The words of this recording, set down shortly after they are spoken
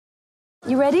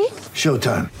You ready?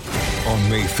 Showtime. On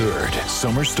May 3rd,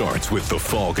 summer starts with The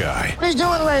Fall Guy. Let's do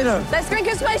it later. Let's drink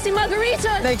a spicy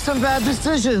margarita. Make some bad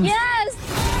decisions. Yes!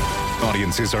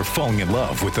 Audiences are falling in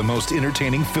love with the most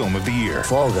entertaining film of the year.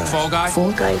 Fall Guy. Fall Guy?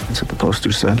 Fall guy. That's what the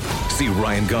poster said. See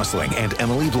Ryan Gosling and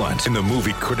Emily Blunt in the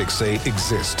movie critics say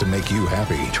exists to make you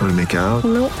happy. Trying to make it out?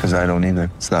 Nope. Because I don't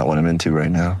either. It's not what I'm into right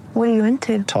now. What are you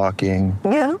into? Talking.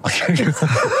 Yeah.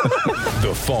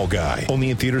 The Fall Guy.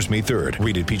 Only in theaters May 3rd.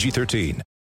 Rated PG-13.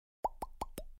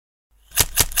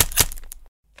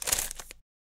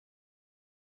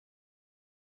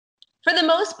 For the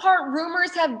most part,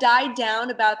 rumors have died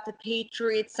down about the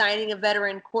Patriots signing a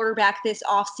veteran quarterback this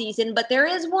offseason, but there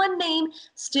is one name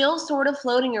still sort of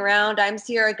floating around. I'm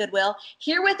Sierra Goodwill,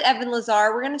 here with Evan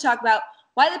Lazar. We're going to talk about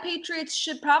why the Patriots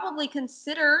should probably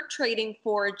consider trading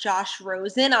for Josh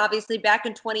Rosen. Obviously, back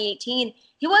in 2018,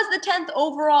 he was the 10th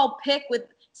overall pick with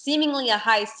seemingly a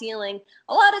high ceiling.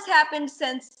 A lot has happened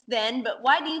since then, but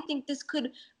why do you think this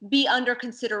could be under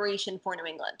consideration for New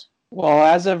England? Well,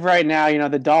 as of right now,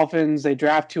 the Dolphins, they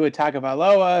draft Tua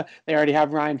Tagovailoa. They already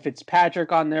have Ryan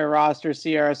Fitzpatrick on their roster,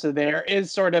 Sierra. So there is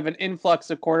sort of an influx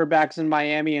of quarterbacks in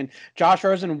Miami. And Josh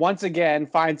Rosen once again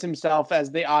finds himself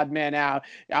as the odd man out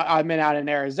in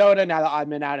Arizona, now the odd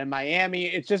man out in Miami.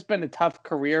 It's just been a tough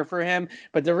career for him.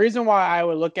 But the reason why I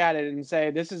would look at it and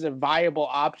say this is a viable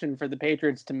option for the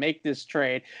Patriots to make this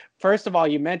trade, first of all,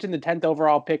 you mentioned the 10th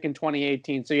overall pick in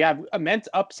 2018. So you have immense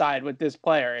upside with this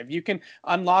player. If you can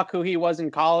unlock who he was in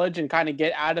college and kind of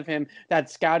get out of him that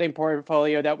scouting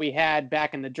portfolio that we had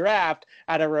back in the draft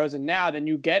out of Rosen now, then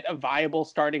you get a viable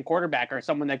starting quarterback or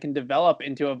someone that can develop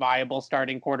into a viable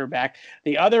starting quarterback.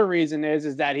 The other reason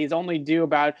is that he's only due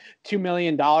about $2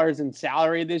 million in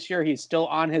salary this year. He's still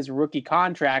on his rookie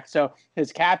contract. So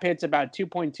his cap hit's about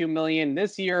 $2.2 million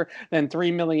this year, then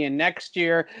 $3 million next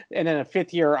year, and then a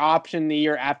fifth year option the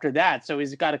year after that. So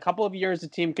he's got a couple of years of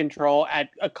team control at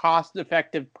a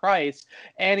cost-effective price,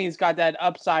 and he's got that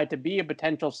upside to be a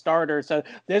potential starter. So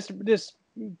this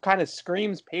kind of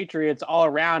screams Patriots all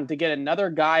around to get another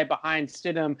guy behind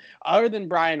Stidham, other than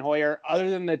Brian Hoyer, other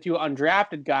than the two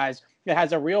undrafted guys, that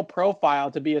has a real profile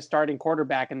to be a starting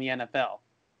quarterback in the NFL.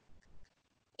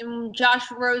 And Josh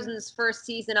Rosen's first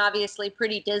season, obviously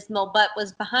pretty dismal, but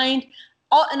was behind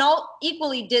an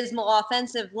equally dismal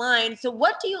offensive line. So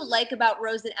what do you like about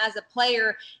Rosen as a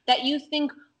player that you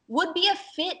think would be a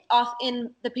fit off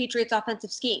in the Patriots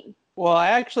offensive scheme? Well, I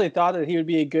actually thought that he would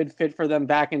be a good fit for them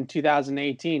back in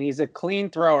 2018. He's a clean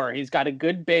thrower. He's got a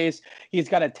good base. He's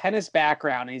got a tennis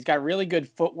background. And he's got really good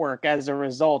footwork as a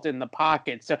result in the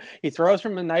pocket. So he throws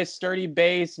from a nice sturdy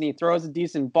base, and he throws a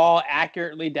decent ball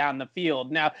accurately down the field.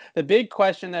 Now, the big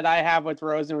question that I have with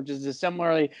Rosen, which is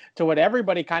similarly to what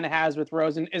everybody kind of has with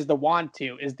Rosen, is the want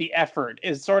to, is the effort,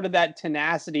 is sort of that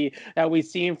tenacity that we've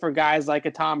seen for guys like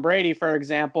a Tom Brady, for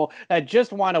example, that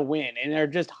just want to win, and they're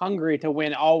just hungry to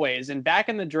win always. And back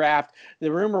in the draft,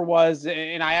 the rumor was,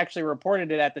 and I actually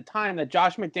reported it at the time, that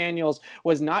Josh McDaniels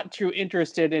was not too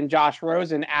interested in Josh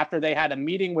Rosen after they had a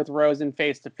meeting with Rosen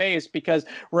face-to-face, because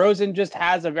Rosen just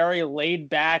has a very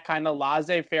laid-back, kind of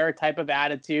laissez-faire type of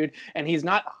attitude, and he's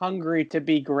not hungry to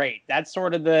be great. That's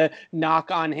sort of the knock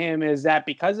on him, is that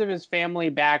because of his family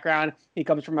background, he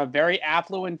comes from a very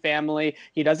affluent family.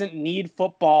 He doesn't need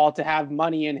football to have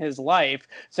money in his life.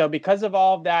 So because of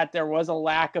all of that, there was a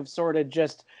lack of sort of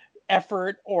just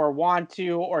effort or want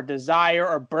to or desire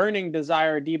or burning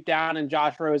desire deep down in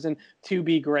Josh Rosen to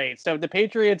be great. So if the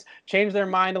Patriots change their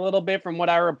mind a little bit from what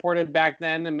I reported back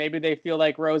then, and maybe they feel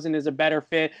like Rosen is a better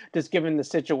fit just given the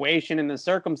situation and the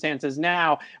circumstances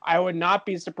now, I would not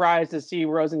be surprised to see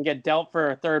Rosen get dealt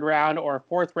for a third round or a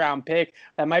fourth round pick.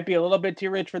 That might be a little bit too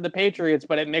rich for the Patriots,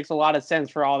 but it makes a lot of sense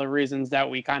for all the reasons that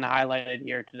we kind of highlighted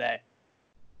here today.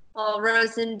 Well,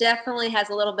 Rosen definitely has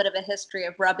a little bit of a history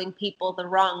of rubbing people the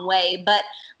wrong way, but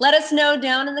let us know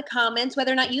down in the comments whether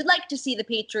or not you'd like to see the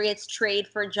Patriots trade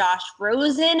for Josh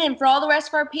Rosen. And for all the rest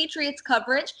of our Patriots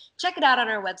coverage, check it out on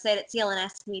our website at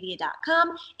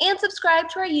clnsmedia.com and subscribe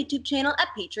to our YouTube channel at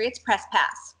Patriots Press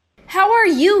Pass. How are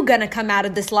you going to come out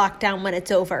of this lockdown when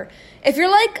it's over? If you're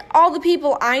like all the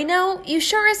people I know, you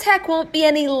sure as heck won't be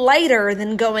any lighter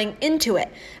than going into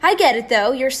it. I get it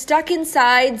though, you're stuck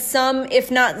inside, some if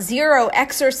not zero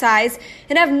exercise,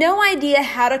 and have no idea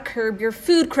how to curb your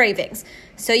food cravings.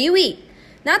 So you eat.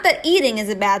 Not that eating is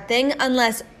a bad thing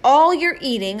unless all you're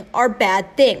eating are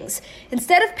bad things.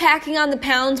 Instead of packing on the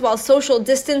pounds while social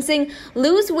distancing,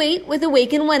 lose weight with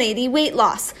Awaken 180 Weight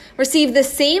Loss. Receive the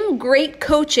same great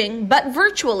coaching, but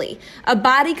virtually. A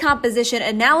body composition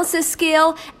analysis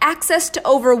scale, access to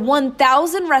over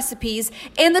 1,000 recipes,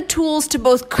 and the tools to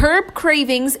both curb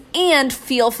cravings and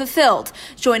feel fulfilled.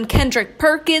 Join Kendrick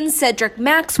Perkins, Cedric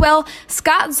Maxwell,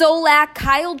 Scott Zolak,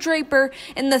 Kyle Draper,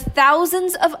 and the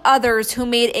thousands of others who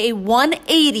made a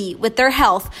 180 with their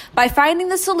health by finding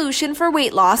the solution for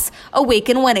weight loss,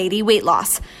 Awaken 180 Weight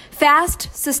Loss.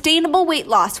 Fast, sustainable weight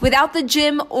loss without the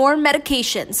gym or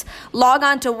medications. Log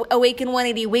on to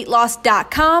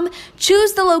awaken180weightloss.com,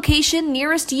 choose the location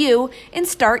nearest you, and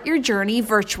start your journey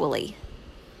virtually.